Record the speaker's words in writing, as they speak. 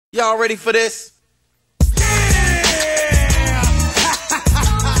Y'all ready for this?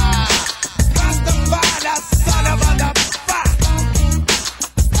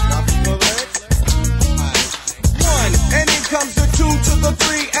 Comes the 2 to the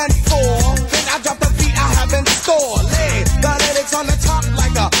 3 and 4. Then I drop the beat I have in store. Lay the lyrics on the top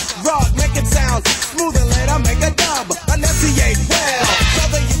like a rug. Make it sound smooth and later make a dub. Enunciate well,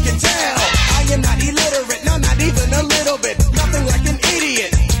 so that you can tell I am not illiterate, no, not even a little bit. Nothing like an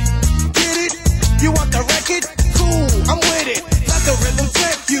idiot. Get it? You want the record? Cool, I'm with it. Let the rhythm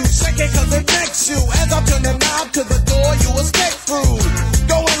take you. Shake it cause it makes you. As I turn the knob to the door, you escape through.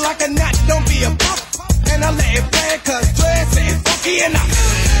 Going like a knot, don't be a pump. And I let it play cause dress is funky enough.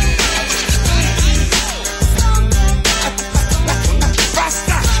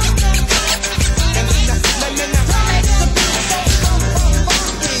 Rasta.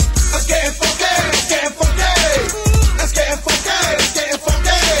 Let's get funky, let's get funky. Let's get funky, let's get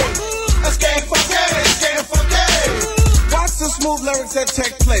funky. Let's get funky, let's get funky. Watch the smooth lyrics that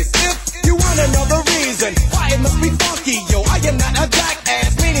take place. If you want another reason why it must be funky, yo, I am not a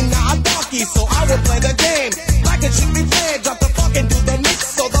jackass, meaning not a donkey, so I will play the game like it should be played. Drop the funk and do the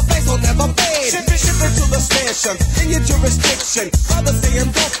mix so the bass will never fade. Ship it to the station in your jurisdiction. Others say I'm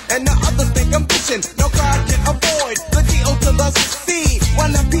dope and the others think I'm bitchin'. No crowd can avoid the D.O. to the C.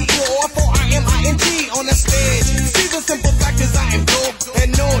 When the P.E.O. or for-I-M-I-N-G on the stage. See the simple fact is I am dope and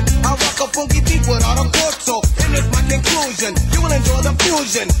known. I rock a funky beat without a chord, so and it's my conclusion. You will enjoy the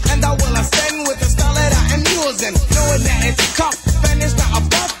fusion and I will ascend with the style that I am using. Knowing that it's tough and it's not a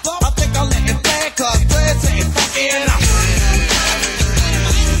bluff. I think I'll let it play cause it's funky enough.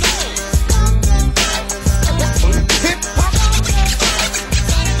 Hip-hop.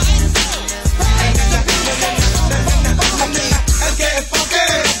 Let's get funky,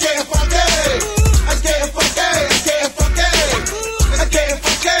 let's get funky. Let's get funky, let's get funky. Let's get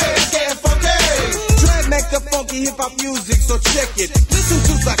funky, let's get funky. Dread make the funky hip-hop music, so check it. Listen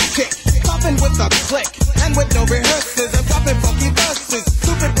to the kick, popping with a click. And with no rehearsals, I'm dropping funky verses.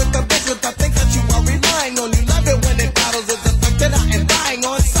 Stupid with the bitches, I think that you are relying on. You love it when it battles, it's a fact that I am dying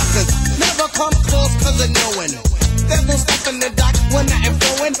on. Suckers never come close cause of knowing. There's no stuff in the dock when I am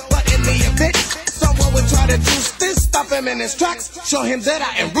flowing. But in the event, someone would try to juice this. Stop him in his tracks, show him that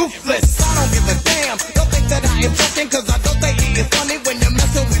I am ruthless. I don't give a damn, don't think that I am joking. Cause I don't think it is funny when you're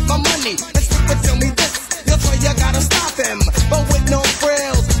messing with my money. And stupid tell me this, you'll try you gotta stop him. But with no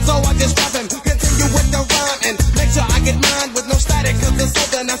frills, so I just drop him. Continue with the rhyme and make sure I get mine with no static. Cause it's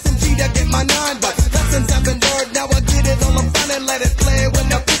southern SMG to get my 9. But lessons have been learned, now I get it all up front and let it play. When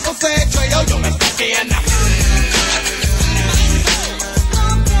the people say, Trey, yo, it's funky enough.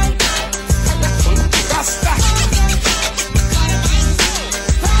 Rasta.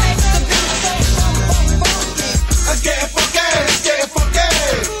 Let's get funky, let's get funky.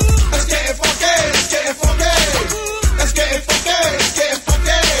 Let's get funky, let's get funky. Let's get funky, let's get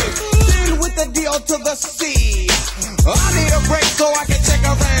funky. Deal with the D.O. to the C. I need a break so I can check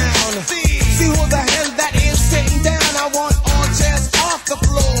around. See who the hell that is sitting down. I want all chairs off the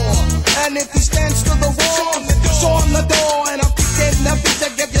floor. And if he stands to the wall, show him the door. And I'm picking the beat to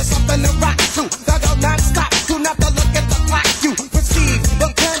give you something to rock to. That will not stop, do not to look at the clock. You perceive,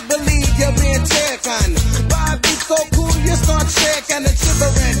 but can't believe you're being taken. By a beat so cool, you start shaking and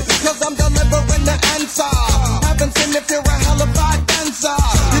shivering. Cause I'm delivering the answer. Haven't seen if you're a hell of a dancer.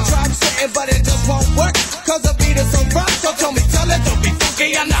 You tried saying, but it just won't work. Cause the beat is so rough, so tell me, tell it, don't be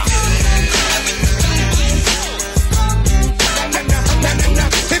funky enough.